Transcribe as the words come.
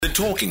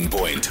Talking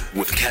Point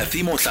with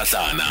Kathy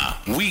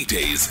Motlatlana.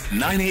 Weekdays,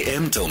 9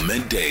 a.m. till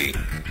midday.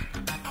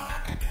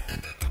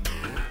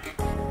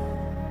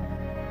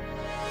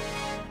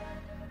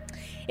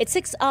 It's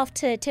 6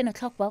 after 10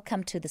 o'clock.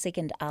 Welcome to the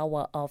second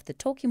hour of the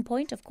Talking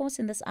Point. Of course,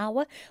 in this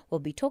hour, we'll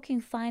be talking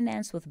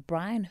finance with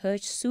Bryan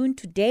Hirsch soon.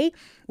 Today,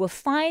 we're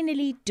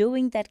finally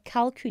doing that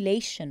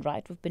calculation,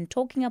 right? We've been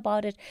talking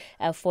about it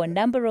for a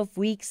number of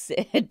weeks,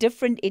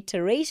 different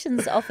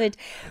iterations of it.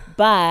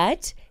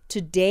 But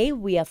today,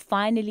 we are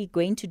finally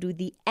going to do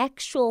the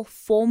actual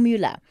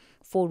formula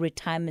for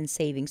retirement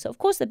savings. So, of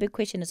course, the big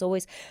question is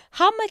always,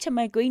 how much am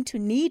I going to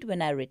need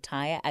when I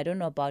retire? I don't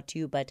know about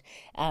you, but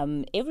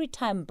every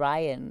time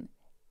Bryan,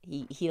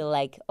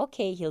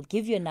 he'll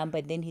give you a number,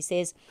 and then he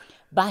says,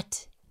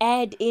 but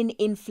add in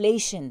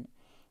inflation.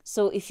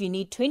 So if you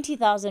need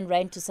 20,000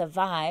 Rand to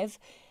survive,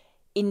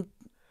 in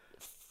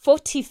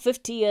 40,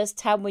 50 years'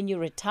 time when you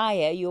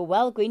retire, you're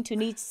well going to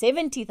need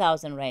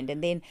 70,000 Rand.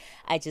 And then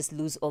I just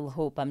lose all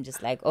hope. I'm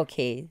just like,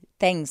 okay,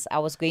 thanks. I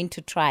was going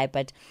to try,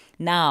 but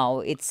now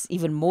it's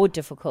even more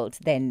difficult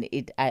than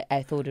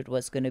I thought it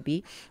was going to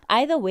be.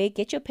 Either way,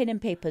 get your pen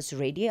and papers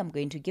ready. I'm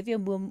going to give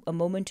you a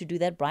moment to do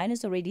that. Bryan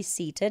is already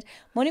seated.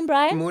 Morning,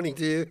 Bryan. Morning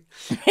to you.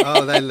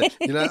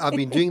 I've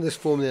been doing this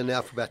formula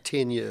now for about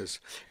 10 years.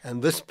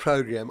 And this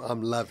program,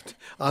 I'm loved.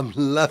 I'm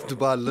loved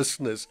by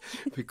listeners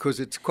because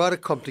it's quite a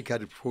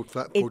complicated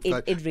portfolio.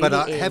 It really but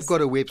I is. have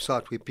got a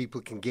website where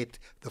people can get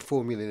the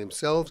formula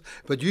themselves.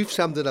 But you've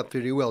summed it up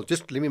very well.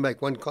 Just let me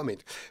make one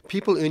comment.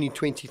 People earning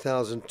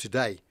 20,000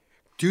 today,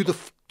 do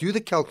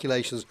the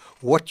calculations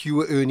what you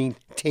were earning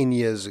 10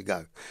 years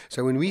ago.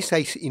 So when we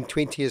say in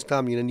 20 years'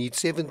 time you're going to need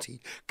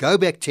 70, go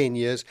back 10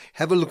 years,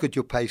 have a look at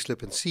your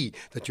payslip and see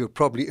that you're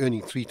probably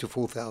earning 3,000 to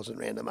 4,000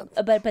 Rand a month.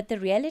 But the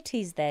reality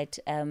is that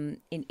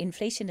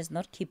inflation is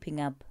not keeping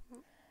up.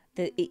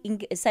 The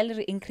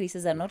salary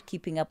increases are not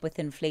keeping up with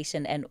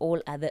inflation and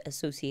all other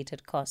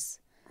associated costs.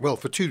 Well,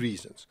 for two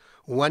reasons.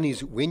 One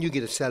is when you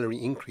get a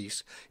salary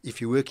increase, if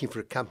you're working for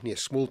a company, a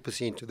small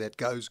percent of that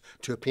goes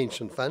to a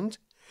pension fund.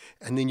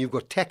 And then you've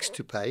got tax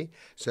to pay.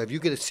 So if you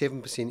get a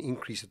 7%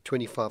 increase of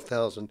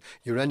 25,000,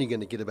 you're only going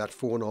to get about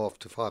 4.5%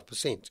 to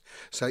 5%.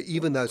 So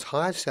even those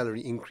higher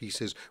salary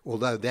increases,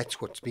 although that's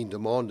what's been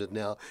demanded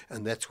now,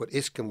 and that's what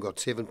Eskom got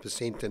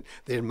 7%, and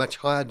they're much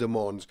higher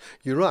demands.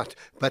 You're right.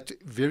 But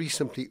very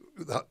simply,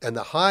 and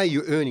the higher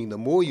you're earning, the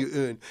more you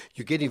earn,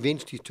 you get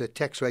eventually to a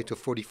tax rate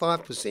of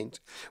 45%.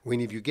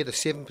 When if you get a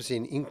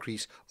 7%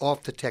 increase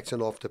after tax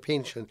and after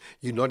pension,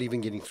 you're not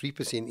even getting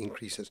 3%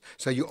 increases.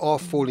 So you are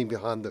falling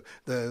behind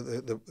the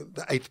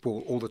eighth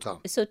ball all the time.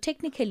 So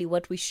technically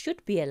what we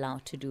should be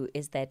allowed to do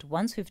is that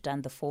once we've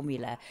done the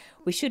formula,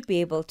 we should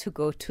be able to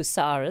go to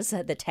SARS,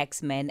 the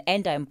taxman,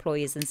 and our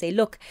employers and say,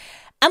 look,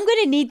 I'm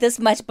going to need this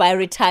much by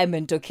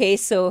retirement, okay?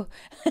 So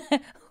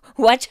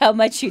watch how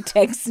much you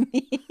tax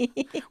me.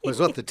 Well, it's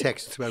not the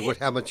tax, it's about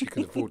how much you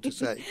can afford to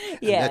save.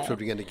 And that's what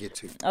we're going to get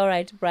to. All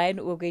right,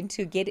 Bryan, we're going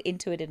to get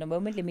into it in a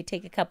moment. Let me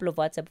take a couple of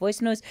WhatsApp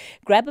voice notes.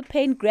 Grab a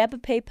pen, grab a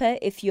paper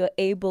if you're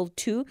able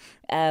to,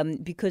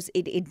 because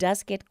it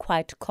does get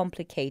quite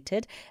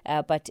complicated,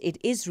 but it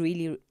is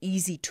really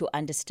easy to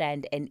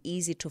understand and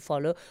easy to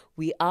follow.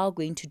 We are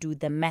going to do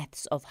the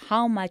maths of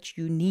how much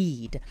you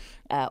need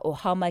or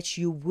how much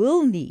you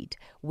will need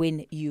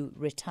when you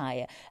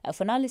retire.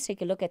 For now, let's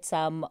take a look at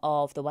some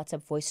of the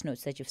WhatsApp voice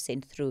notes that you've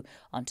sent through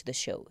onto the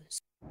show.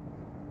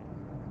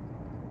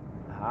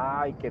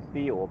 Hi,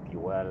 Kathy. Hope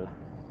you're well.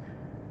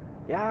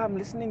 Yeah, I'm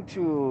listening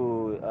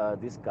to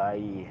this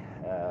guy,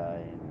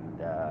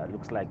 and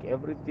looks like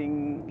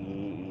everything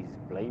he is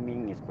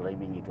blaming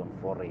it on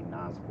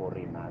foreigners.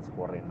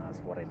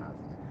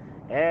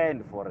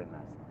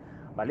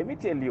 But let me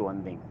tell you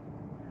one thing.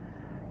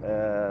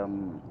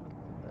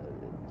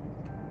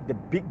 The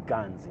big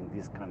guns in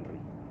this country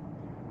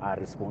are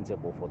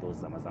responsible for those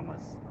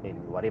zamazamas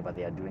and whatever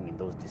they are doing in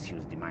those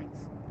disused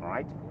mines, all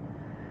right?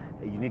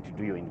 You need to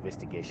do your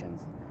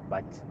investigations.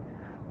 But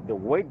the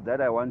word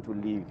that I want to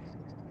leave,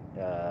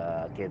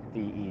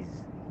 Kathy, is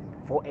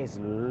for as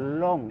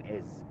long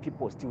as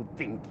people still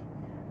think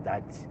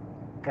that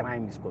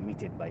crime is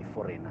committed by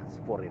foreigners,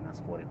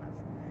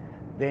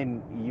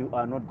 then you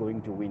are not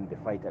going to win the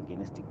fight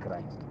against the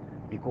crime,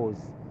 because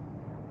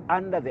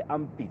under the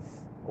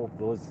armpits of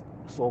those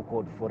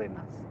so-called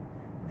foreigners,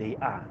 they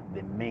are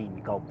the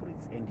main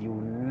culprits, and you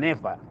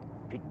never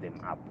pick them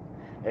up.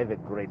 Have a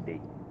great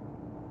day.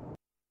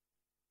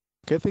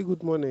 Kathy,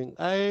 good morning.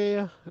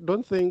 I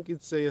don't think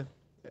it's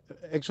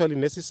actually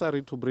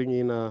necessary to bring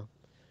in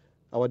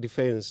our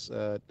defense,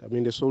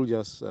 the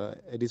soldiers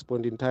at this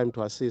point in time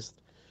to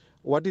assist.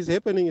 What is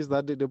happening is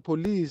that the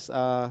police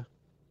are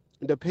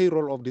in the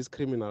payroll of these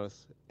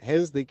criminals.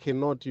 Hence, they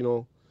cannot,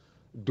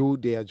 do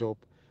their job.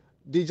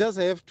 They just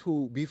have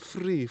to be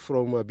free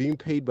from being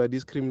paid by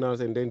these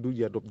criminals and then do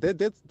their job.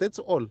 That's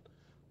all.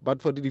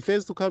 But for the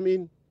defense to come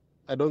in,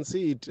 I don't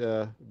see it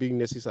being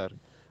necessary.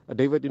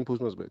 David in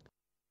Postmasburg.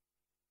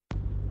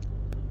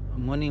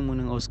 Morning,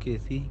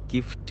 Oskathy.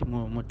 Gift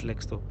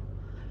Motlextop.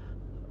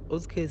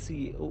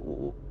 Oskathy,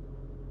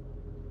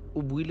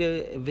 will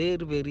a very,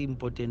 very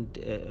important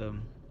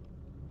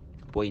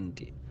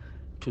point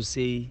to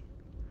say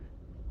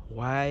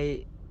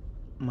why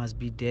must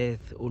be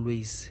death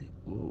always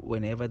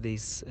whenever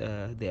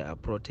there are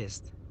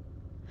protests.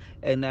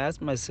 And I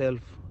ask myself,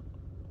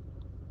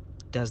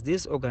 does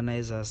these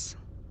organizers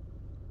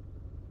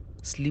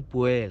sleep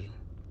well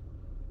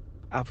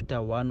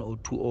after 1 or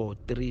 2 or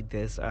 3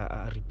 deaths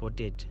are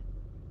reported?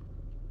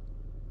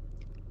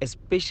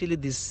 Especially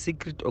these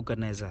secret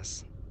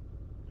organizers,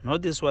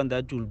 not this one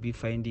that you'll be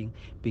finding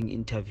being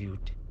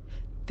interviewed.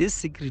 This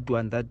secret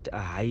one that are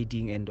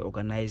hiding and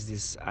organize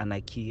this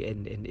anarchy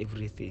and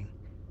everything.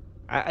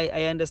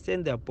 I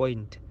understand their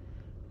point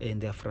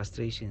and their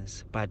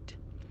frustrations, but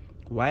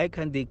why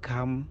can't they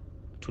come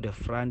to the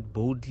front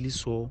boldly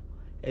so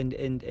and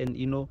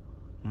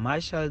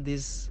marshal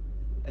this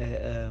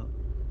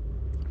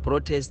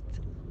protest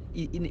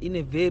in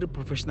a very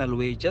professional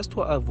way just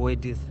to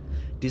avoid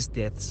these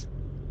deaths?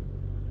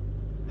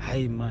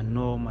 Hi man,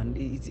 no man,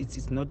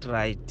 it's not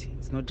right.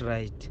 It's not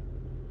right.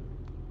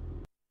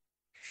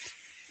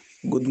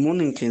 Good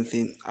morning,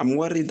 Kenthin. I'm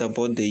worried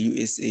about the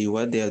USA,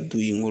 what they are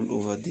doing all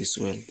over this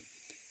world.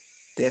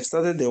 They have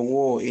started the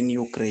war in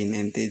Ukraine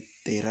and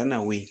they ran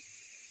away.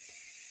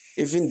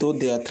 Even though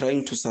they are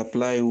trying to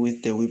supply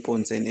with the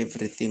weapons and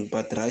everything,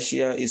 but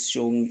Russia is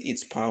showing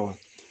its power,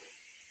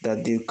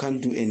 that they can't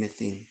do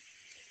anything.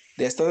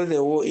 They started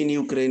the war in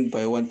Ukraine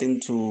by wanting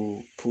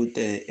to put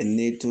a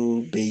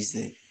NATO base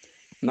there.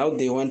 Now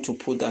they want to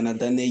put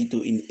another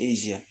NATO in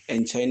Asia,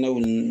 and China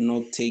will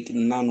not take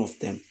none of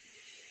them.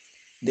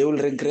 They will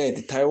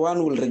regret.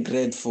 Taiwan will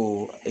regret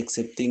for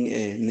accepting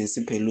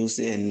Nancy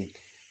Pelosi and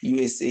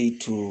USA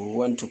to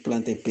want to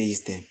plant a base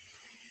there.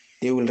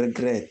 They will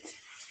regret.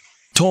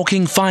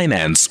 Talking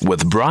Finance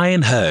with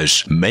Bryan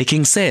Hirsch,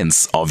 making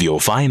sense of your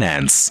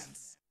finance.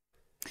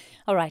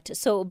 All right.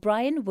 So,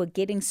 Bryan, we're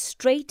getting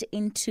straight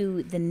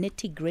into the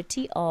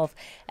nitty-gritty of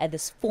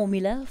this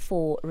formula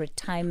for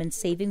retirement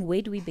saving.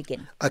 Where do we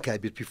begin? Okay,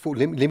 but before,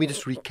 let me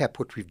just recap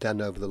what we've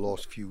done over the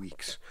last few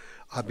weeks.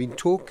 I've been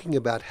talking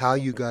about how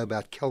you go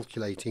about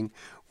calculating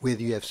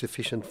whether you have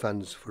sufficient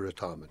funds for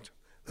retirement.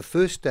 The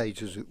first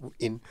stage is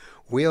in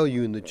where are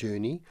you in the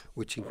journey,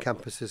 which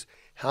encompasses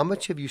how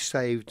much have you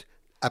saved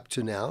up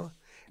to now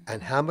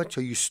and how much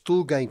are you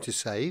still going to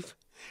save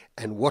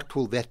and what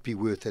will that be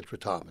worth at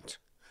retirement.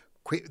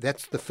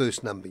 That's the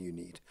first number you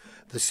need.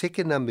 The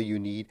second number you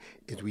need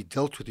is we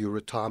dealt with your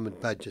retirement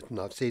budget. And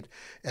I've said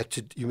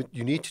you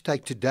need to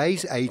take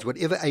today's age,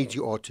 whatever age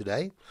you are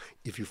today,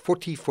 if you're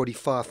 40,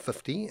 45,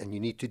 50, and you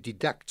need to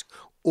deduct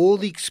all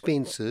the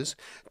expenses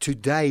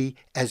today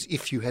as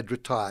if you had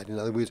retired. In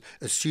other words,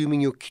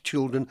 assuming your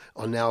children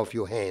are now off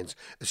your hands,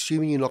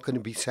 assuming you're not going to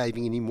be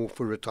saving anymore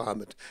for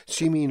retirement,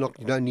 assuming you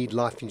don't need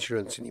life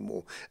insurance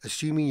anymore,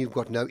 assuming you've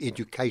got no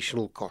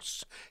educational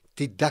costs.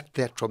 Deduct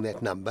that from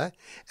that number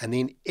and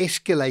then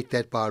escalate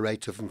that by a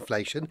rate of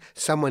inflation.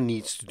 Someone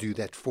needs to do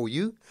that for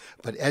you.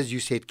 But as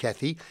you said,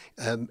 Kathy,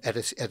 at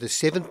a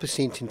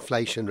 7%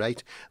 inflation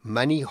rate,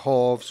 money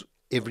halves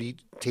every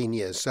 10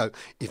 years. So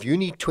if you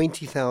need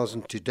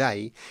 20,000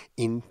 today,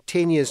 in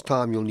 10 years'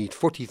 time you'll need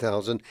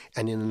 40,000,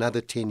 and in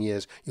another 10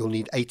 years you'll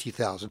need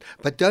 80,000.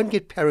 But don't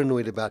get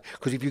paranoid about it,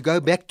 because if you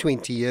go back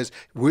 20 years,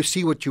 we'll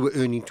see what you were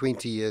earning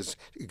 20 years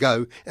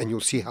ago, and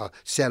you'll see how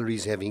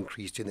salaries have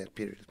increased in that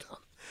period of time.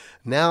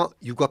 Now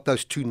you've got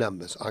those two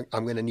numbers.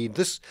 I'm going to need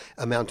this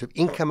amount of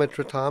income at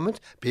retirement,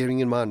 bearing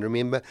in mind,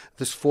 remember,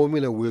 this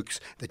formula works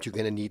that you're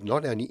going to need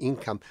not only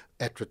income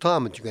at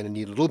retirement, you're going to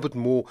need a little bit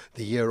more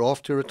the year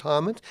after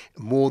retirement,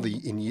 more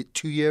in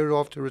 2 years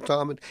after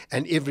retirement,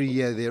 and every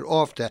year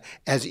thereafter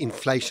as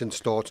inflation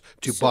starts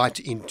to bite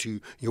into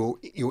your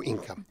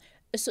income.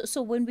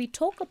 So when we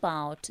talk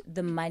about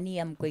the money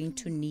I'm going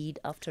to need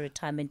after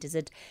retirement, is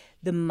it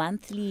the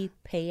monthly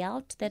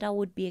payout that I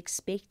would be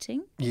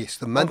expecting? Yes,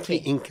 the monthly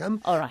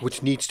income, all right,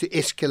 which needs to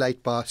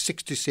escalate by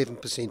 6 to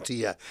 7% a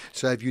year.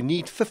 So if you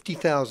need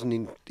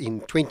 50,000 in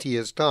 20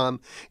 years'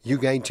 time, you're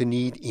going to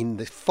need in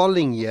the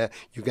following year,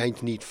 you're going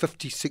to need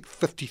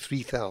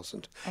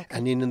 53,000. Okay.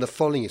 And then in the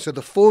following year. So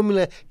the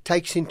formula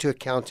takes into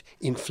account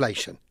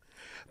inflation.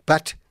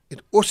 But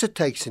it also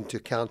takes into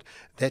account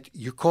that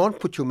you can't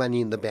put your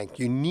money in the bank.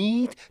 You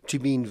need to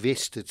be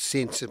invested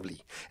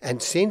sensibly. And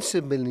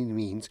sensibly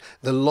means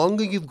the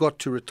longer you've got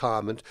to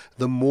retirement,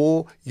 the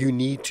more you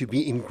need to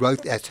be in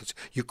growth assets.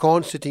 You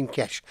can't sit in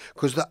cash,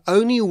 because the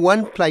only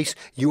one place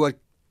you are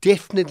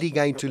definitely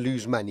going to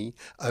lose money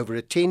over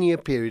a 10-year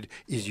period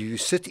is you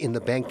sit in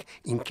the bank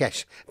in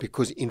cash,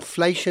 because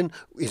inflation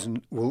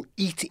will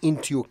eat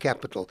into your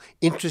capital.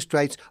 Interest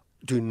rates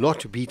do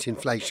not beat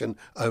inflation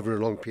over a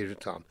long period of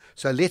time.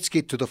 So let's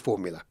get to the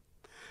formula.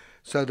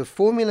 So the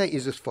formula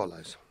is as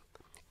follows.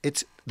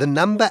 It's the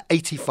number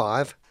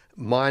 85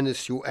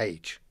 minus your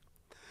age.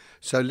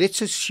 So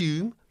let's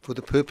assume, for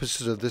the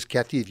purposes of this,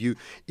 Kathy,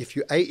 if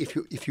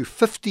you're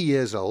 50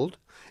 years old,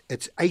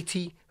 it's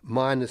 80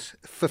 minus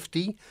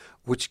 50,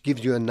 which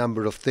gives you a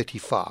number of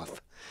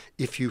 35.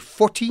 If you're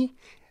 40,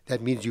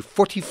 that means you're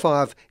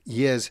 45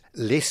 years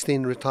less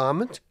than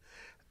retirement.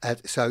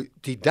 So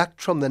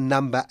deduct from the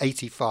number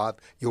 85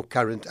 your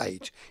current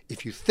age.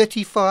 If you're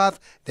 35,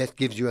 that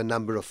gives you a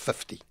number of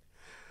 50.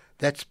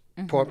 That's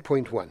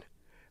point one.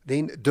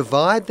 Then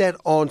divide that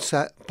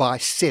answer by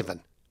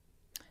 7.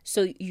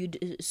 So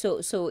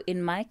so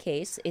in my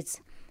case, it's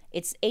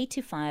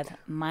 85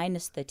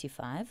 minus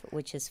 35,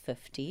 which is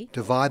 50.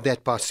 Divide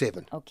that by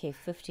 7. Okay,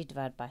 50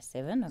 divided by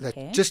 7.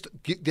 Okay.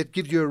 That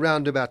gives you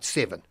around about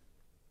 7.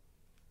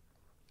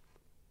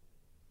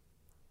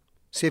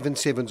 7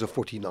 sevens are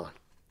 49.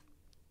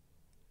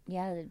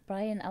 Yeah,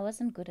 Brian, I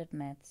wasn't good at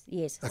maths.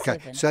 Yes, Okay,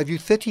 7. so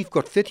if you've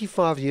got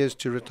 35 years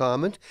to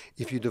retirement,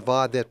 if you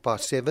divide that by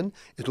 7,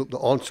 the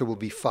answer will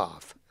be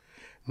 5.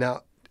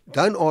 Now,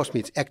 don't ask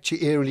me, it's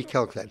actuarially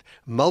calculated.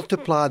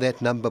 Multiply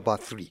that number by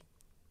 3.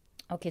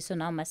 Okay, so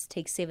now I must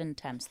take 7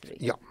 times 3.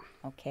 Yeah.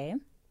 Okay.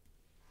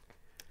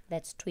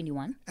 That's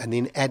 21. And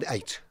then add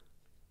 8.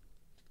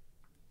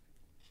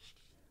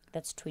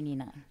 That's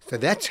 29. So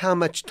that's how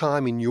much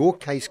time, in your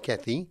case,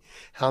 Kathy,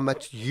 how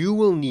much you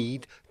will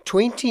need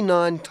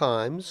 29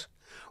 times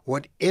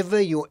whatever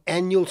your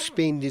annual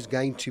spend is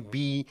going to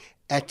be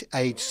at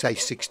age, say,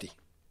 60.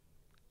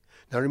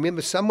 Now,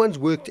 remember, someone's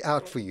worked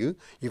out for you.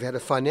 You've had a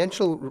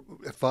financial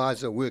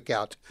advisor work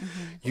out.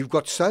 You've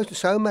got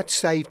so much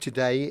saved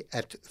today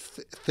at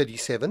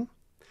 37.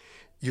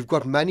 You've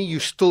got money you're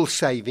still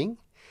saving.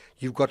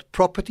 You've got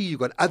property. You've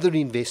got other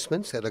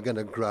investments that are going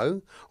to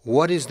grow.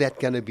 What is that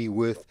going to be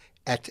worth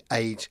at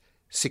age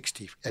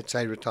 60, at,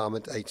 say,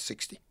 retirement age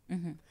 60?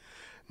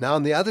 Now,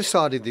 on the other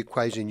side of the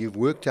equation, you've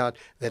worked out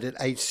that at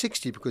age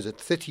 60, because at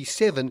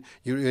 37,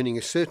 you're earning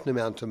a certain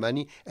amount of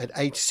money. At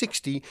age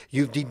 60,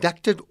 you've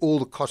deducted all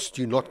the costs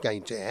you're not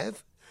going to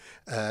have.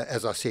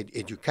 As I said,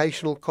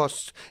 educational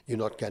costs. You're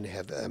not going to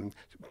have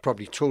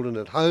probably children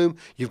at home.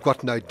 You've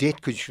got no debt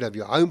because you should have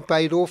your home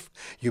paid off.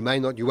 You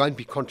won't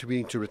be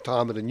contributing to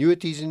retirement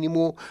annuities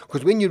anymore,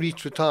 because when you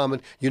reach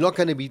retirement, you're not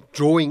going to be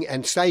drawing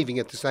and saving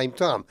at the same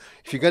time.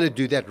 If you're going to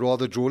do that,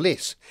 rather draw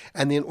less.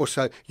 And then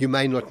also, you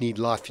may not need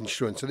life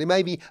insurance. So there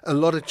may be a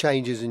lot of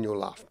changes in your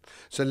life.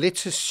 So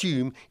let's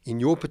assume in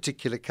your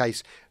particular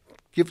case,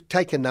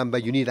 take a number,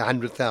 you need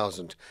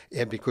 100,000,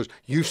 because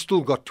you've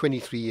still got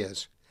 23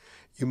 years.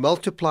 You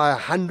multiply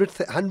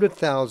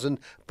 100,000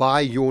 by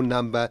your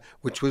number,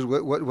 which was,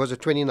 what was it,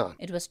 29?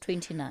 It was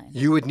 29.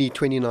 You would need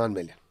 29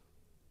 million.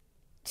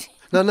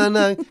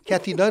 No,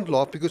 Kathy, don't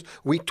laugh, because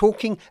we're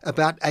talking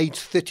about age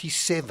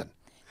 37.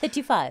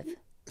 35.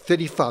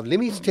 35. Let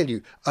me tell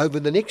you, over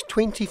the next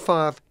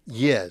 25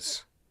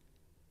 years,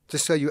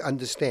 just so you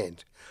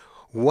understand,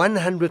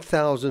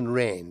 100,000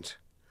 rand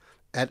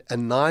at a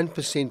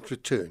 9%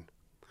 return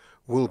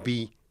will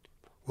be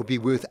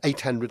worth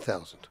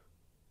 800,000.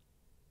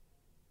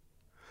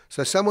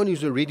 So someone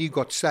who's already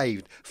got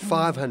saved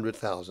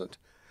 500,000,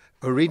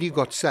 already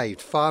got saved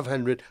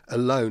 500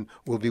 alone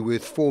will be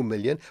worth 4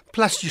 million.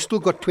 Plus, you still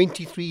got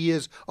 23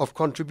 years of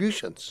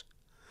contributions.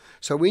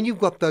 So when you've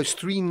got those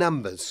three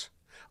numbers,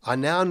 I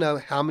now know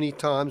how many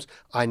times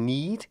I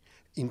need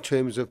in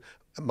terms of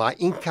my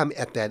income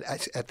at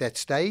that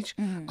stage.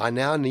 I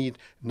now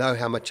know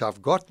how much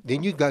I've got.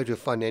 Then you go to a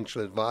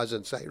financial advisor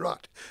and say,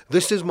 right,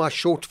 this is my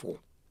shortfall.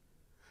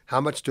 How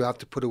much do I have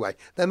to put away?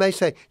 They may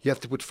say you have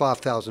to put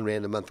 5,000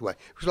 rand a month away,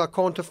 because I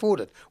can't afford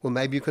it. Well,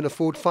 maybe you can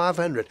afford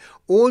 500.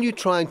 All you're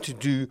trying to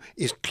do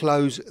is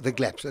close the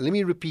gap. So let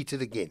me repeat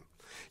it again.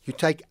 You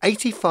take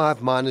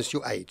 85 minus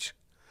your age.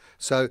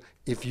 So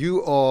if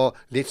you are,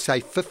 let's say,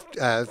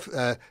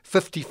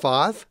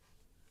 55,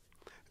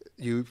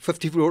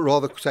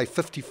 rather say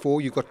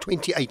 54, you've got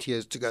 28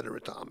 years to go to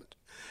retirement.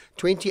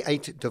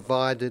 28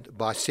 divided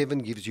by 7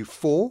 gives you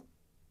 4.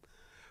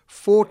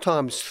 4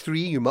 times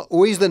 3,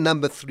 always the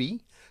number 3.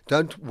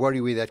 Don't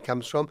worry where that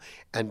comes from.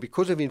 And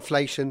because of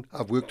inflation,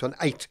 I've worked on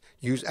 8.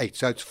 Use 8.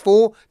 So it's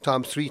 4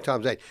 times 3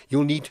 times 8.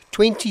 You'll need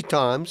 20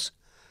 times.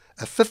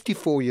 A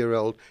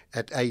 54-year-old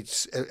at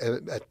age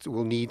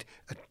will need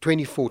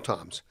 24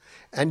 times.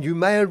 And you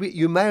may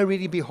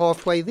already be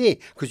halfway there,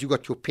 because you've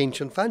got your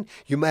pension fund.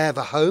 You may have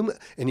a home,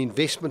 an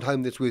investment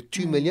home that's worth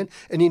 2 million.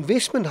 An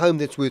investment home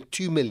that's worth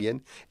 2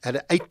 million at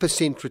an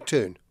 8%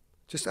 return.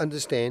 Just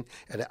understand,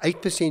 at an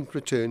 8%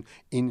 return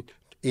in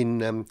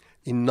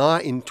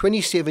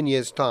 27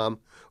 years' time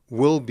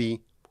will be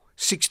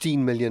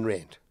 16 million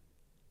rand.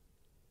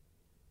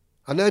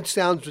 I know it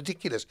sounds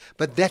ridiculous,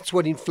 but that's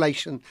what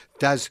inflation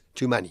does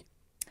to money.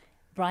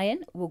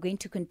 Brian, we're going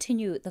to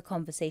continue the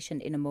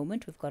conversation in a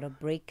moment. We've got a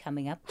break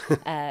coming up.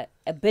 A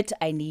bit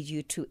I need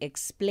you to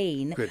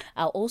explain. Good.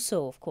 I'll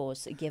also, of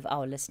course, give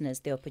our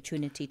listeners the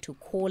opportunity to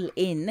call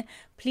in.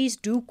 Please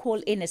do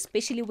call in,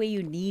 especially where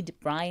you need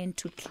Brian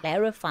to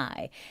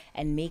clarify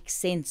and make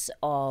sense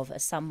of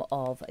some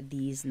of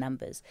these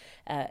numbers.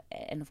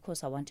 And, of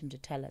course, I want him to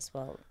tell us,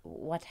 well,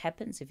 what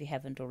happens if you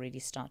haven't already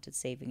started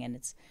saving, and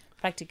it's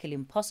practically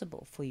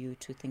impossible for you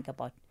to think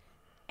about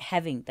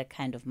having the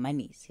kind of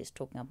monies he's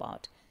talking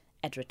about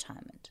at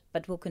retirement.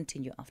 But we'll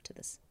continue after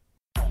this.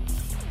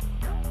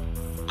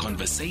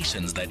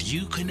 Conversations that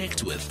you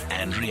connect with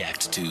and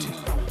react to.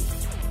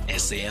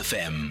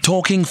 SAFM.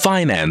 Talking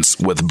Finance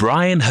with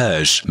Bryan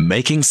Hirsch,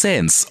 making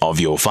sense of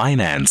your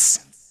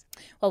finance.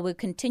 Well, we're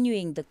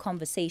continuing the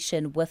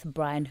conversation with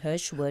Bryan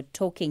Hirsch. We're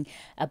talking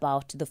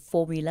about the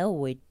formula.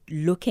 We're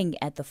looking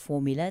at the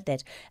formula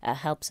that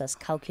helps us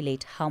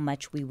calculate how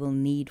much we will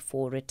need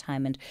for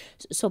retirement.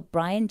 So,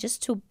 Bryan,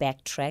 just to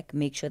backtrack,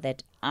 make sure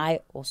that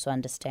I also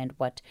understand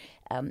what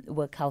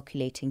we're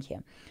calculating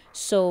here.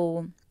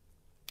 So,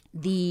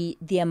 the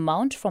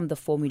amount from the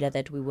formula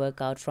that we work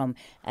out from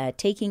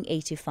taking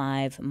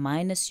 85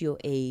 minus your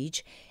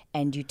age,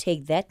 and you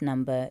take that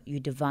number, you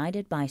divide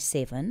it by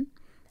 7,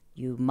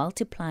 you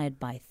multiply it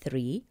by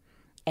 3,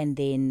 and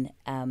then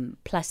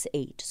plus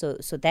 8. So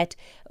that,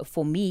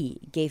 for me,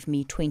 gave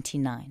me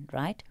 29,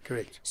 right?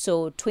 Correct.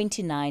 So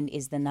 29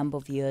 is the number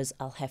of years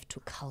I'll have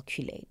to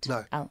calculate.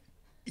 No.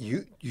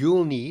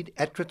 You'll need,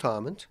 at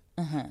retirement,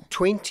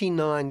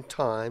 29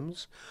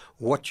 times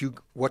what you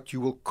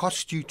will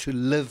cost you to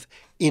live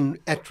in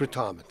at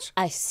retirement.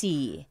 I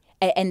see.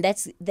 And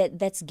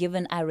that's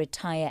given I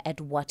retire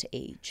at what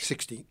age?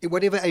 60.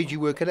 Whatever age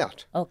you work it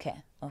out.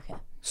 Okay.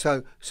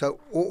 So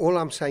all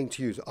I'm saying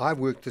to you is I've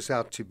worked this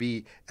out to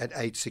be at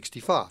age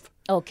 65.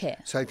 Okay.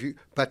 So if you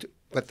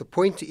but the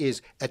point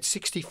is at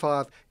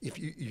 65, if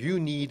you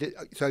need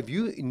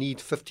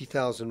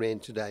 50,000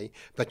 rand today,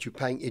 but you're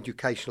paying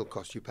educational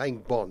costs, you're paying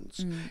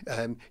bonds,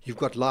 you've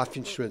got life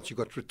insurance, you've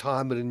got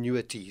retirement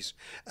annuities,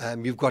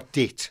 you've got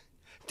debt.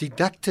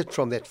 Deduct it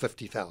from that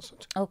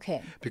 50,000.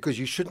 Okay. Because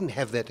you shouldn't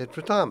have that at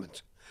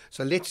retirement.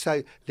 So let's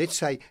say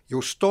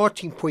your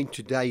starting point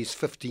today is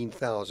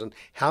 15,000.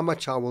 How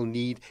much I will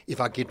need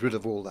if I get rid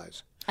of all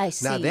those? I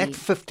see. Now that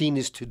 15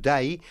 is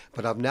today,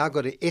 but I've now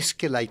got to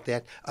escalate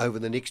that over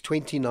the next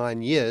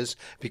 29 years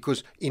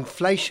because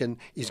inflation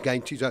is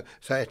going to.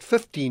 So at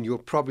 15, you'll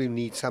probably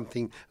need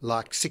something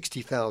like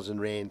 60,000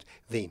 rand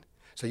then.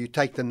 So you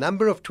take the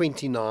number of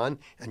 29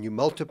 and you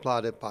multiply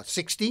it by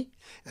 60,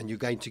 and you're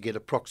going to get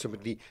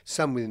approximately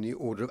somewhere in the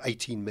order of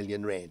 18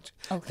 million rand.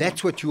 Okay.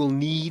 That's what you'll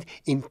need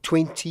in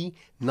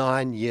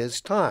 29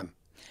 years' time.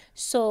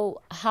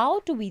 So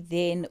how do we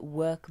then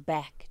work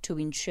back to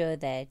ensure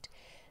that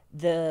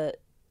the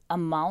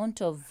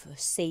amount of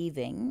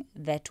saving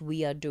that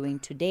we are doing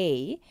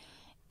today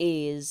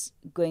is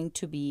going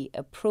to be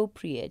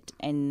appropriate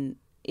and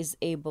is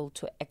able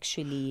to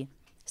actually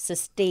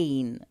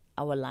sustain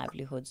our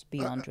livelihoods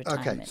beyond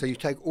retirement? Okay, so you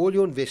take all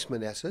your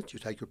investment assets, you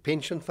take your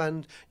pension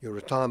fund, your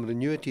retirement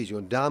annuities, your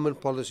endowment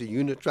policy,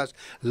 unit trust,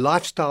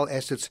 lifestyle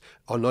assets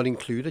are not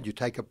included. You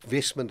take a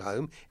investment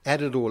home,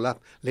 add it all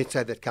up, let's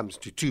say that comes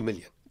to 2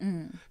 million.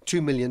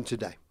 2 million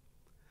today.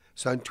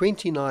 So in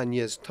 29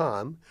 years'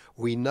 time,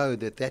 we know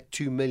that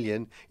 2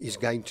 million is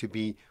going to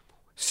be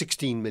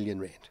 16 million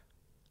rand.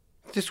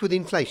 Just with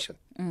inflation.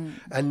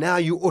 And now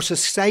you're also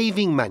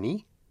saving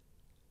money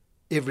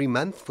every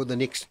month for the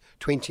next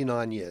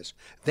 29 years.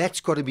 That's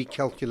got to be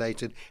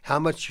calculated, how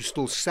much you're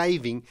still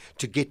saving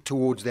to get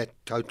towards that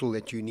total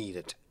that you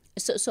needed.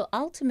 So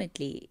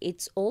ultimately,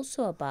 it's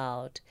also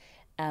about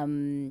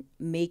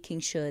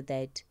making sure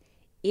that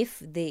if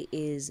there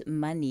is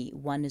money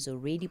one is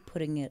already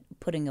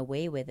putting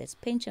away, whether it's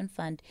pension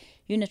fund,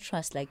 unit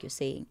trust, like you're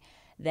saying,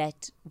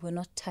 that we're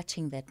not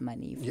touching that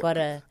money. You've got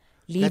to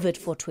leave it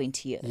for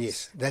 20 years.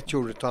 Yes, that's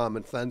your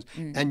retirement funds,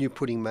 and you're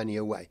putting money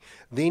away.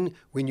 Then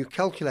when you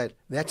calculate,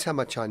 that's how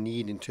much I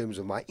need in terms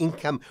of my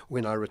income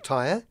when I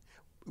retire,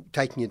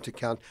 taking into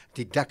account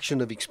deduction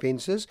of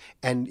expenses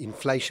and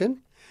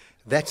inflation.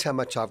 That's how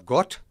much I've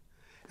got,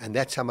 and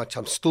that's how much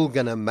I'm still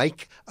going to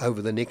make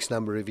over the next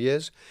number of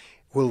years.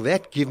 Will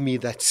that give me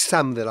that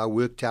sum that I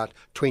worked out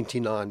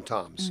 29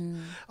 times?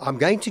 I'm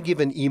going to give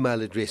an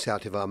email address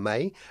out, if I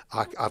may.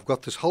 I've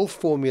got this whole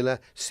formula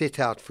set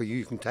out for you.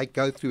 You can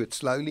go through it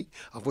slowly.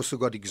 I've also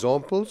got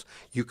examples.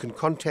 You can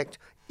contact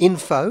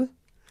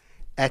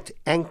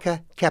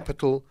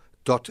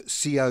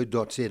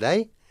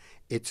info@anchorcapital.co.za.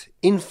 It's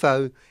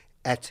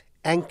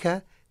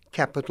info@anchorcapital.co.za.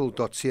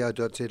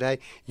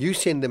 You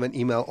send them an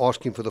email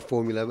asking for the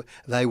formula.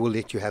 They will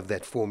let you have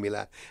that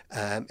formula,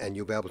 and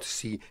you'll be able to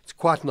see it's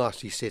quite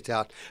nicely set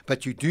out.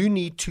 But you do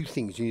need two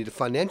things. You need a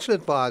financial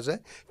advisor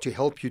to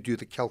help you do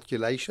the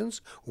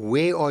calculations.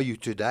 Where are you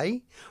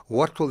today?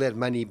 What will that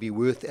money be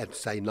worth at,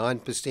 say,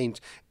 9%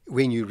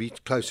 when you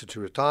reach closer to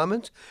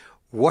retirement?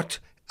 What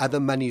other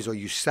monies are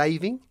you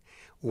saving?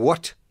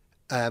 What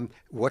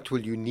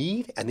will you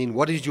need? And then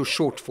what is your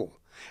shortfall?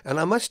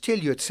 And I must tell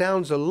you, it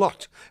sounds a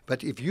lot,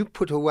 but if you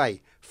put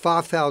away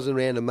 5,000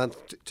 rand a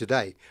month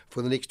today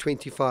for the next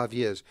 25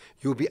 years,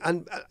 you'll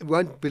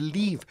won't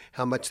believe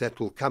how much that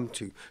will come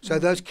to. So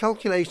those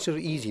calculations are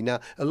easy.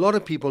 Now, a lot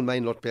of people may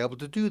not be able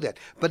to do that,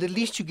 but at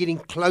least you're getting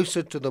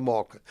closer to the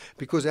market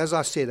because, as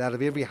I said, out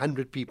of every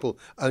 100 people,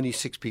 only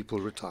 6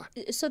 people retire.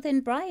 So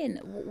then, Bryan,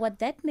 what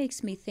that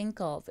makes me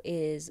think of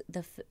is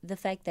the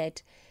fact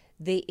that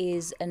there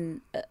is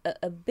a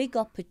big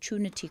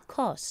opportunity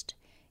cost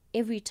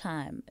every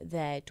time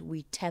that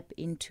we tap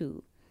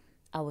into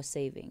our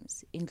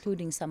savings,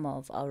 including some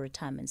of our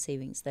retirement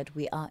savings that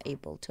we are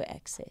able to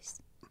access.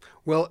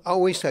 Well, I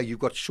always say you've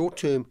got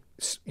short-term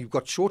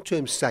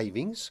short-term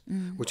savings,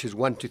 which is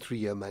 1 to 3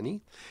 year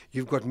money.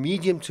 You've got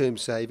medium-term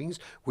savings,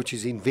 which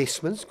is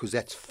investments, because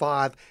that's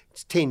 5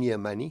 to 10 year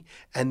money.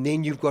 And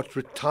then you've got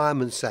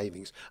retirement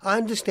savings. I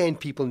understand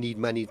people need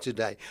money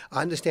today.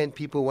 I understand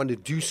people want to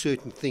do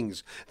certain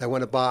things. They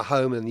want to buy a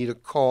home and need a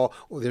car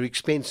or their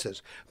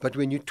expenses. But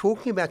when you're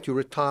talking about your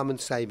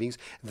retirement savings,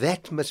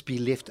 that must be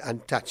left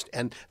untouched.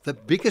 And the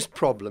biggest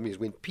problem is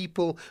when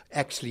people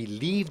actually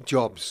leave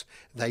jobs,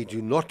 they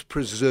do not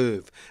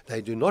preserve,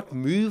 they do not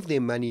move their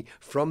money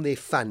from their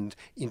fund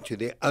into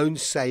their own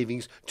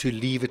savings to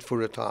leave it for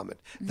retirement.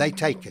 They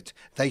take it,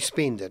 they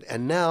spend it.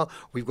 And now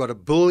we've got a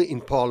bill in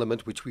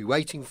Parliament which we're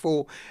waiting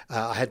for.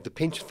 I had the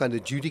pension fund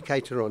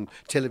adjudicator on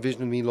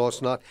television with me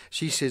last night.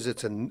 She says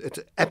it's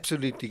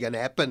absolutely going to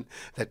happen,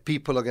 that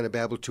people are going to be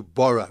able to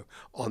borrow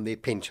on their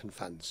pension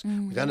funds.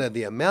 We don't know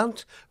the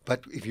amount,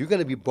 but if you're going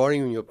to be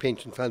borrowing on your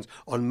pension funds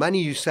on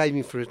money you're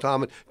saving for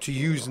retirement to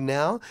use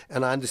now,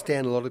 and I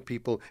understand a lot of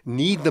people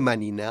need the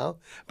money now,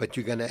 but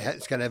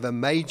it's going to have a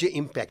major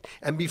impact.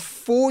 And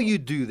before you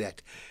do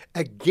that,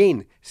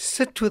 again,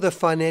 sit with a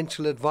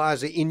financial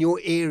advisor in your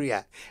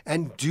area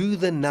and do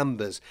the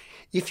numbers.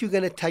 If you're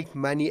going to take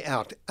money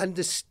out,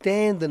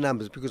 understand the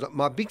numbers, because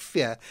my big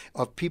fear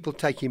of people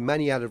taking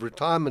money out of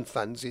retirement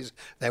funds is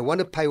they want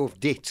to pay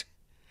off debt.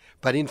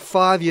 But in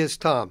 5 years'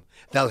 time,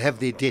 they'll have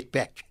their debt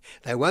back.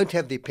 They won't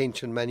have their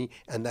pension money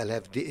and they'll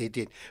have their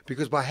debt.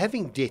 Because by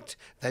having debt,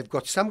 they've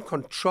got some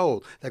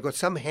control. They've got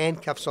some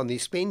handcuffs on their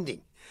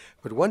spending.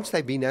 But once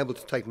they've been able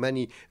to take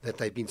money that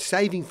they've been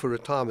saving for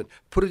retirement,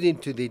 put it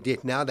into their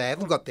debt, now they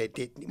haven't got that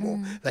debt anymore.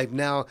 They've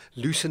now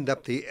loosened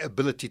up the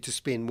ability to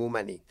spend more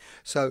money.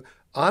 So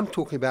I'm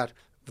talking about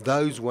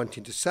those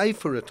wanting to save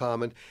for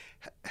retirement.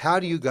 How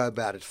do you go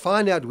about it?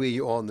 Find out where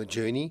you are on the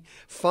journey.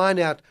 Find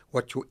out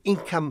what your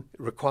income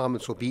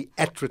requirements will be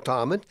at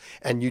retirement,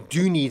 and you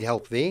do need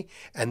help there.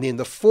 And then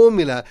the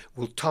formula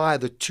will tie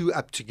the two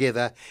up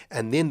together,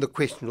 and then the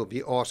question will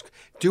be asked,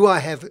 do I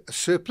have a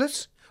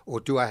surplus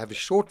or do I have a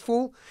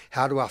shortfall?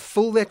 How do I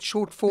fill that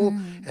shortfall?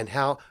 And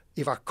how,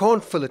 if I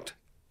can't fill it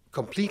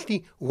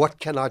completely, what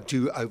can I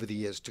do over the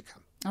years to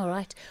come? All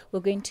right. We're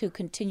going to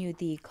continue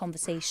the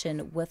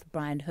conversation with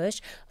Bryan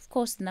Hirsch. Of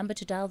course, the number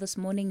to dial this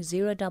morning,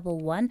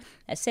 011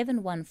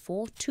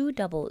 714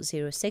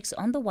 2006.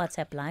 On the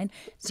WhatsApp line,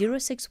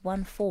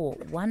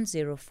 0614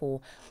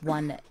 104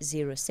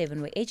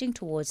 107. We're edging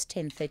towards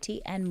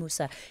 10:30, and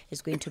Musa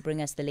is going to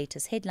bring us the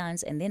latest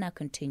headlines, and then I'll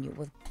continue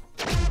with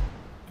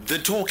The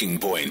Talking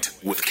Point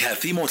with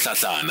Kathy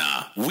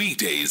Motlatlana.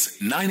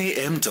 Weekdays, 9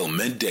 a.m. till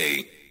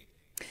midday.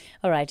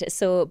 All right.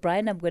 So,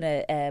 Bryan, I'm going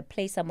to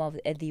play some of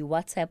the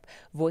WhatsApp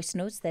voice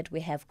notes that we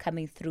have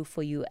coming through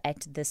for you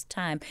at this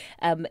time.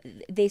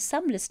 There's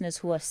some listeners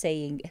who are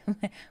saying,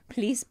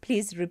 please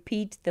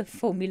repeat the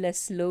formula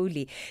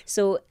slowly.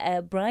 So,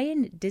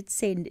 Bryan did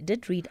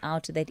read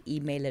out that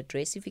email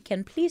address. If you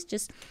can please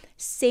just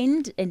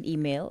send an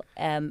email,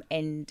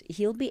 and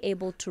he'll be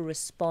able to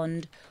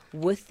respond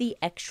with the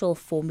actual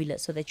formula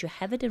so that you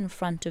have it in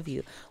front of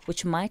you,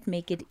 which might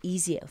make it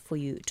easier for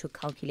you to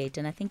calculate.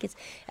 And I think it's,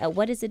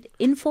 what is it?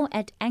 Info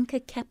at Anchor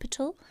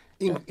Capital.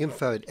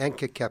 Info at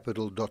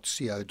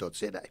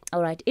anchorcapital.co.za.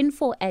 All right.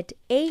 Info at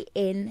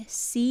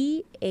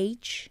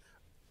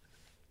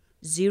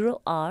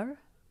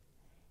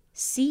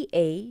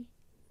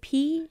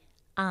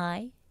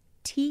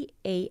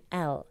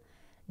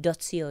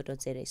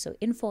So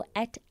info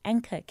at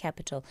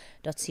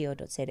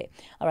anchorcapital.co.za.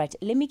 All right,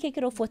 let me kick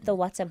it off with the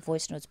WhatsApp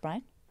voice notes,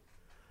 Bryan.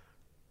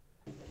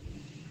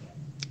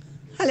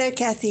 Hello,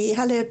 Kathy.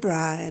 Hello,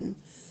 Bryan.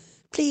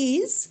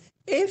 Please,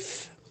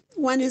 if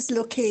one is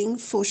looking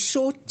for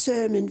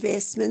short-term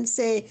investments,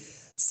 say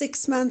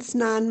 6 months,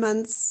 9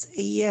 months,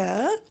 a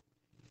year,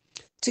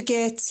 to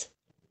get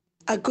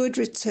a good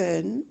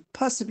return,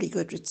 possibly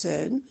good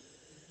return,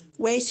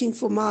 waiting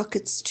for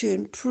markets to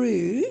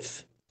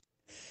improve,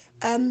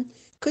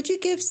 could you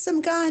give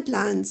some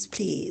guidelines,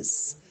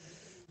 please,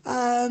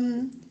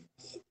 on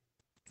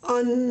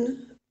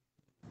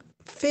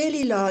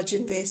fairly large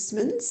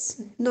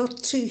investments, not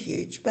too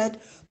huge, but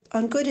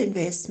on good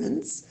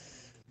investments?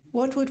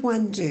 What would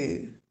one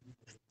do?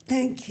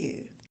 Thank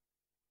you.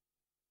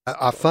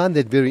 I find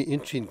that very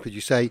interesting because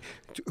you say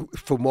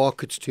for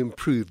markets to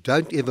improve.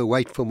 Don't ever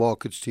wait for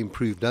markets to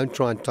improve. Don't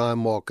try and time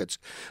markets.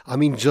 I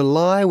mean,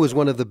 July was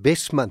one of the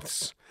best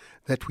months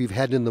that we've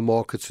had in the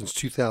market since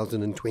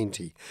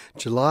 2020.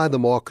 July,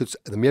 the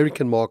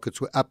American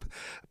markets were up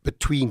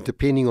between,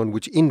 depending on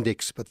which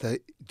index, but the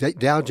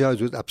Dow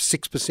Jones was up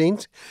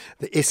 6%,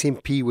 the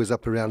S&P was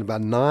up around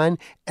about 9%,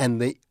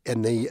 and the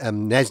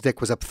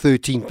Nasdaq was up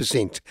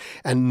 13%.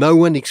 And no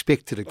one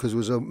expected it because it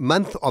was a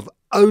month of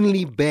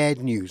only bad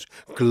news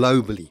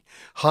globally.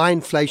 High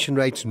inflation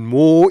rates,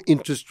 more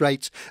interest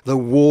rates, the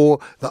war,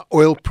 the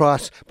oil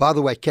price. By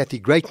the way, Kathy,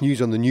 great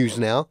news on the news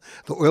now.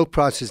 The oil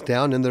price is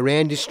down and the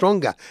rand is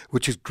stronger,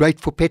 which is great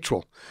for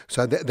petrol.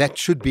 So that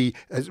should be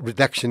a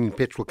reduction in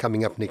petrol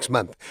coming up next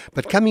month.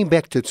 But coming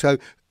back to it, so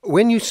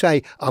when you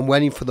say I'm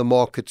waiting for the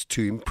markets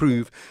to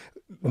improve,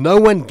 no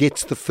one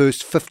gets the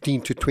first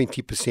 15 to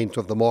 20%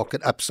 of the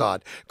market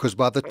upside, because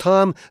by the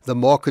time the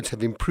markets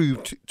have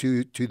improved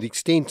to the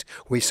extent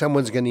where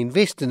someone's going to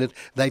invest in it,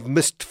 they've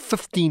missed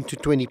 15 to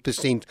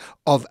 20%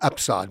 of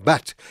upside.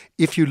 But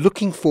if you're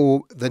looking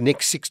for the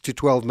next 6 to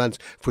 12 months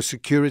for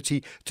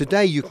security,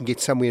 today you can get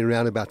somewhere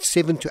around about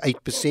 7 to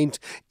 8%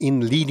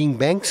 in leading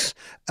banks,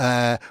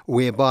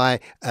 whereby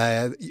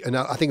I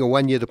think a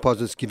 1-year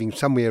deposit is giving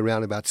somewhere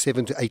around about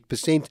 7 to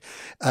 8%.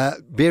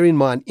 Bear in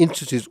mind,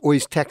 interest is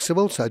always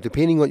taxable. So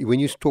depending on when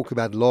you talk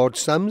about large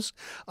sums,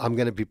 I'm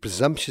going to be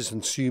presumptuous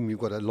and assume you've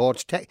got a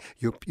large tax.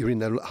 You're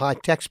in a high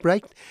tax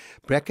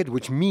bracket,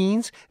 which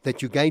means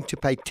that you're going to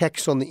pay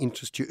tax on the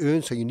interest you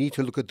earn. So you need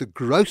to look at the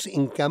gross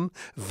income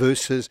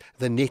versus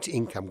the net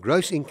income.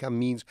 Gross income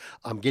means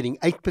I'm getting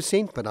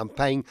 8%, but I'm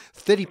paying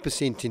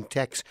 30% in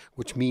tax,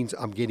 which means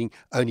I'm getting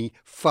only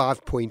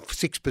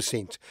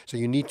 5.6%. So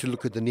you need to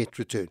look at the net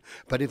return.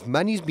 But if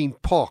money's been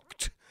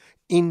parked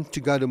in to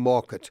go to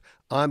market,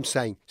 I'm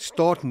saying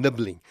start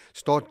nibbling,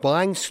 start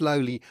buying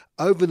slowly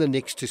over the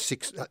next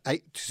 6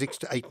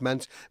 to 8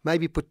 months,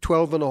 maybe put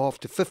 12.5%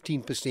 to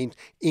 15%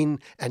 in,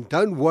 and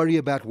don't worry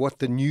about what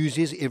the news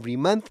is every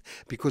month,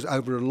 because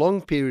over a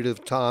long period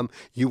of time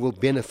you will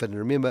benefit. And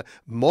remember,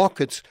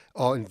 markets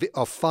are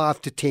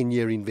 5 to 10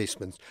 year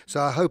investments. So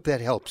I hope that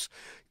helps.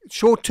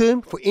 Short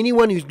term, for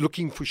anyone who's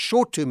looking for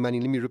short term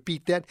money, let me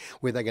repeat that,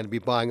 where they're going to be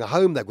buying a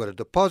home, they've got a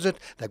deposit,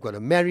 they've got a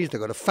marriage,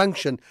 they've got a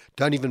function,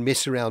 don't even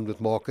mess around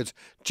with markets.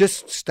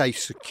 Just stay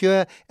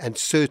secure and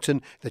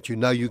certain that you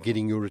know you're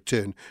getting your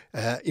return.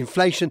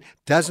 Inflation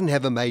doesn't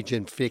have a major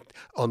effect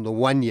on the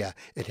 1 year.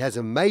 It has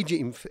a major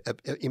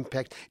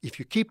impact if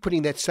you keep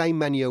putting that same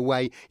money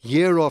away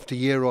year after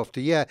year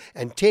after year,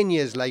 and 10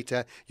 years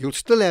later you'll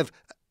still have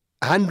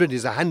 100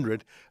 is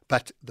 100,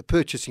 but the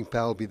purchasing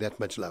power will be that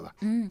much lower.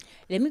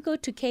 Let me go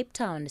to Cape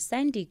Town.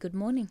 Sandy, good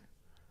morning.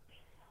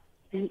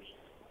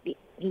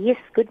 Yes,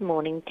 good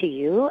morning to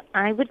you.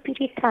 I would be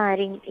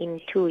retiring in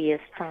 2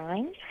 years'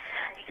 time.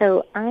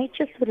 So I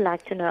just would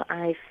like to know,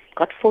 I've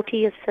got 40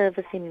 years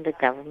service in the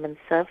government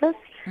service.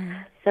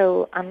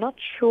 So I'm not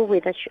sure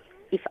whether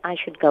if I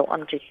should go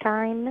on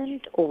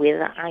retirement or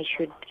whether I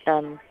should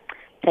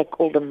take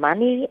all the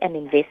money and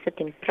invest it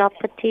in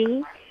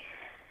property.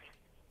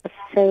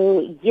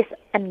 So, yes,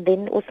 and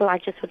then also I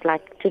just would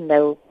like to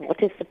know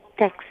what is the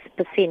tax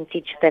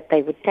percentage that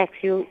they would tax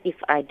you if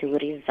I do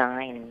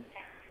resign.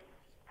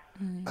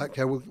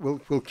 Okay,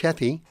 well,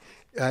 Kathy.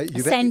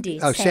 Sandy.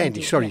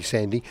 Sorry, yeah.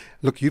 Sandy.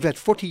 Look, you've had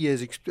 40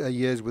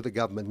 years with the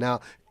government. Now,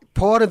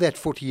 part of that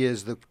 40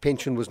 years, the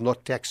pension was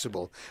not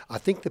taxable. I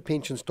think the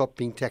pension stopped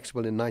being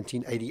taxable in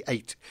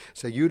 1988.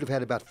 So you'd have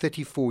had about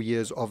 34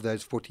 years of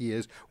those 40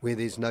 years where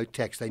there's no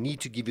tax. They need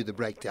to give you the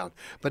breakdown.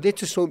 But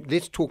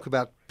let's talk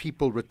about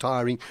people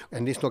retiring,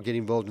 and let's not get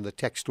involved in the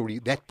tax story,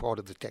 that part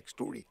of the tax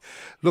story.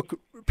 Look,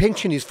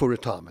 pension is for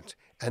retirement,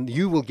 and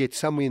you will get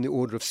somewhere in the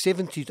order of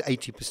 70 to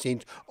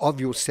 80% of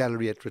your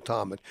salary at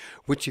retirement,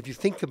 which if you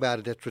think about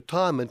it, at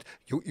retirement,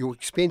 your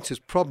expenses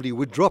probably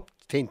would drop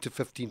 10 to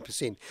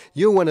 15%.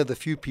 You're one of the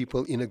few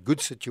people in a good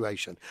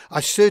situation.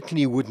 I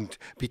certainly wouldn't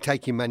be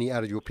taking money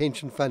out of your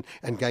pension fund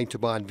and going to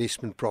buy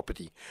investment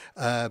property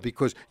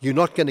because you're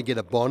not going to get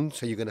a bond,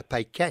 so you're going to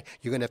pay cash.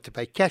 You're going to have to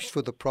pay cash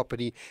for the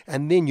property,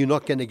 and then you're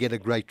not going to get a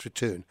great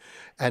return.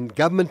 And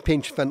government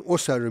pension fund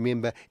also,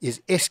 remember,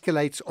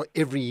 escalates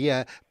every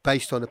year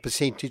based on a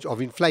percentage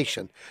of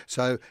inflation.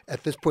 So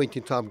at this point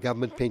in time,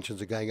 government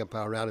pensions are going up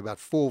around about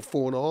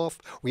 4.5.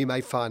 We may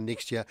find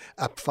next year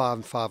up 5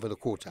 and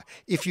 5.25.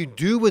 If you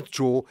do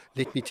withdraw,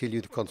 let me tell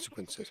you the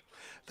consequences.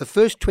 The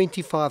first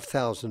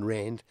 25,000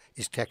 Rand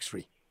is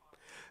tax-free.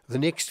 The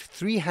next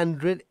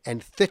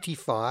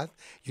 335,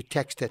 you're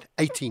taxed at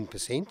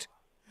 18%.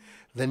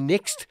 The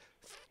next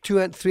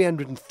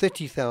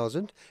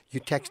 330,000,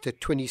 you're taxed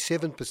at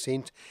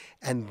 27%.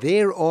 And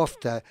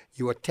thereafter,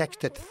 you are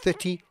taxed at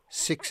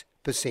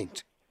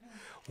 36%.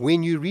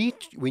 When you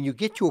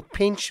get your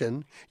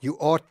pension, you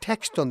are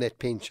taxed on that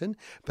pension,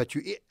 but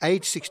you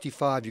age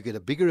 65, you get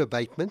a bigger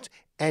abatement,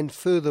 and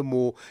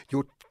furthermore,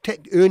 your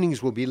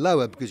earnings will be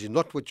lower because you're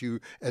not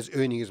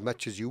earning as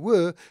much as you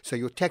were, so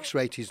your tax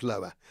rate is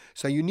lower.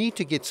 So you need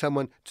to get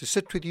someone to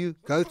sit with you,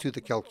 go through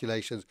the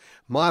calculations.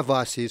 My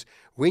advice is,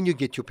 when you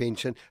get your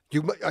pension,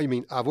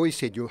 I've always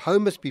said your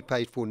home must be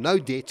paid for, no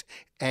debt,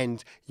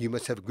 and you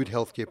must have a good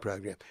healthcare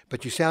program.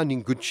 But you sound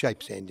in good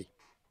shape, Sandy.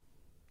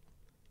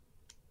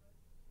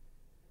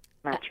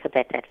 Much for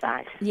that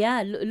advice.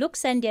 Yeah, look,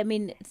 Sandy,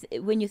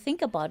 when you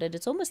think about it,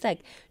 it's almost like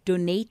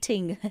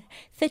donating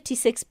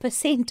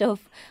 36%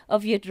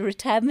 of your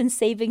retirement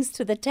savings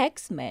to the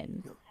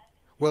taxman.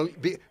 Well,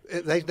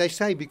 they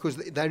say because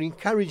they're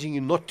encouraging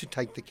you not to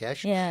take the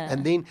cash,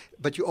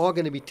 but you are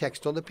going to be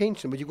taxed on the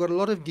pension. But you've got a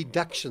lot of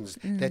deductions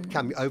that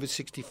come over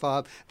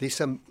 65. There's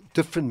some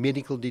different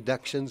medical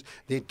deductions.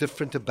 There are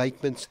different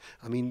abatements.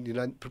 I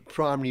mean,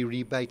 primary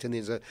rebate, and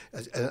there's a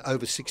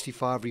over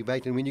 65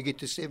 rebate. And when you get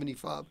to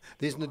 75,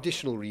 there's an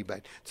additional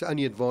rebate. It's the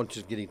only advantage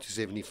of getting to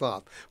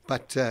 75.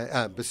 But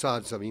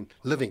besides,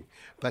 living.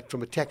 But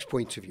from a tax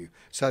point of view,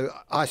 so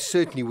I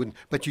certainly wouldn't.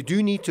 But you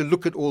do need to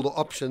look at all the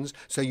options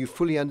so you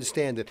fully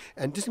understand it.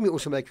 And just let me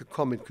also make a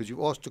comment, because you've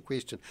asked a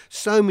question.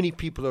 So many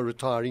people are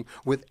retiring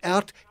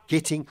without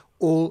getting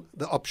all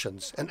the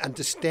options and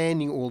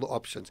understanding all the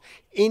options.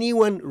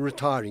 Anyone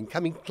retiring,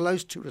 coming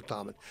close to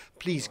retirement,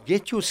 please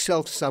get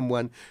yourself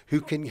someone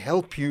who can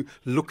help you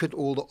look at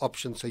all the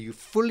options so you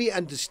fully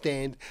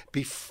understand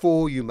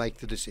before you make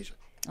the decision.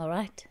 All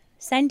right.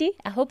 Sandy,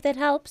 I hope that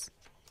helps.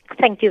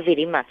 Thank you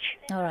very much.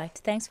 All right,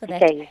 thanks for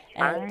that.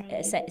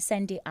 Okay,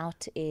 Sandy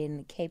out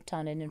in Cape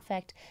Town, and in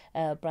fact,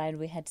 Brian,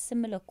 we had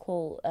similar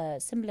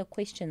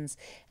questions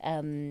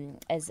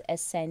as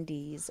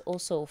Sandy's,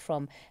 also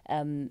from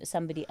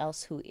somebody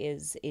else who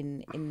is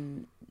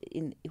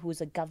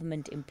who's a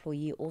government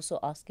employee, also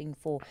asking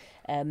for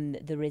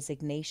the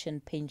resignation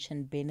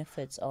pension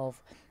benefits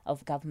of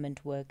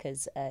government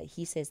workers.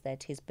 He says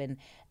that he's been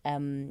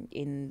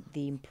in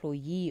the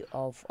employee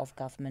of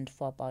government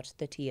for about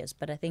 30 years.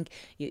 But I think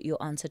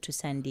your answer to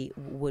Sandy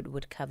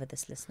would cover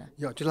this listener.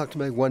 Yeah, I'd just like to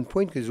make one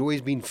point, because there's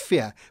always been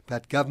fear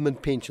about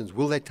government pensions.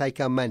 Will they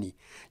take our money?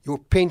 Your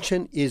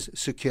pension is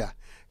secure.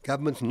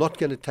 Government's not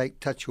going to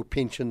touch your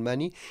pension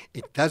money.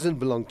 It doesn't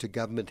belong to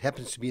government. It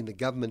happens to be in the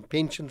government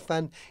pension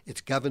fund. It's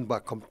governed by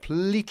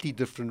completely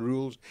different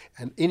rules.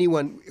 And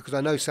anyone, because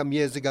I know some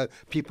years ago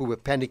people were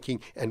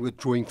panicking and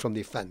withdrawing from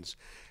their funds.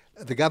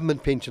 The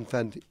government pension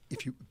fund,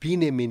 if you've been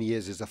there many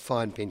years, is a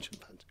fine pension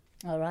fund.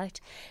 All right,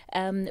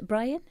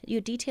 Brian,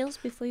 your details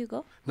before you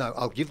go. No,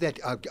 I'll give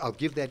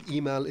that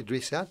email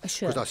address out,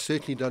 because I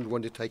certainly don't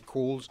want to take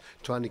calls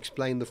trying to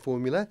explain the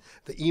formula.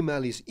 The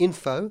email is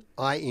info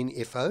at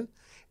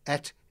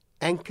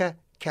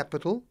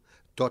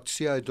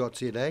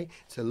anchorcapital.co.za.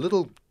 It's a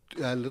little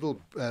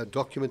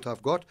document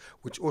I've got,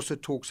 which also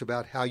talks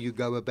about how you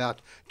go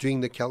about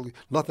doing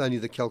not only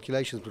the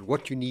calculations, but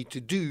what you need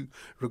to do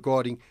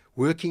regarding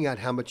working out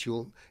how much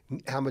you're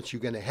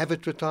going to have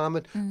at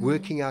retirement,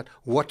 working out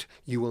what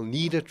you will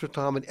need at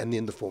retirement, and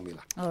then the formula.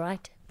 All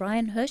right.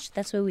 Bryan Hirsch,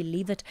 that's where we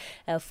leave it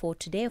for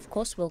today. Of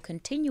course, we'll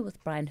continue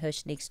with Bryan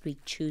Hirsch next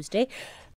week, Tuesday.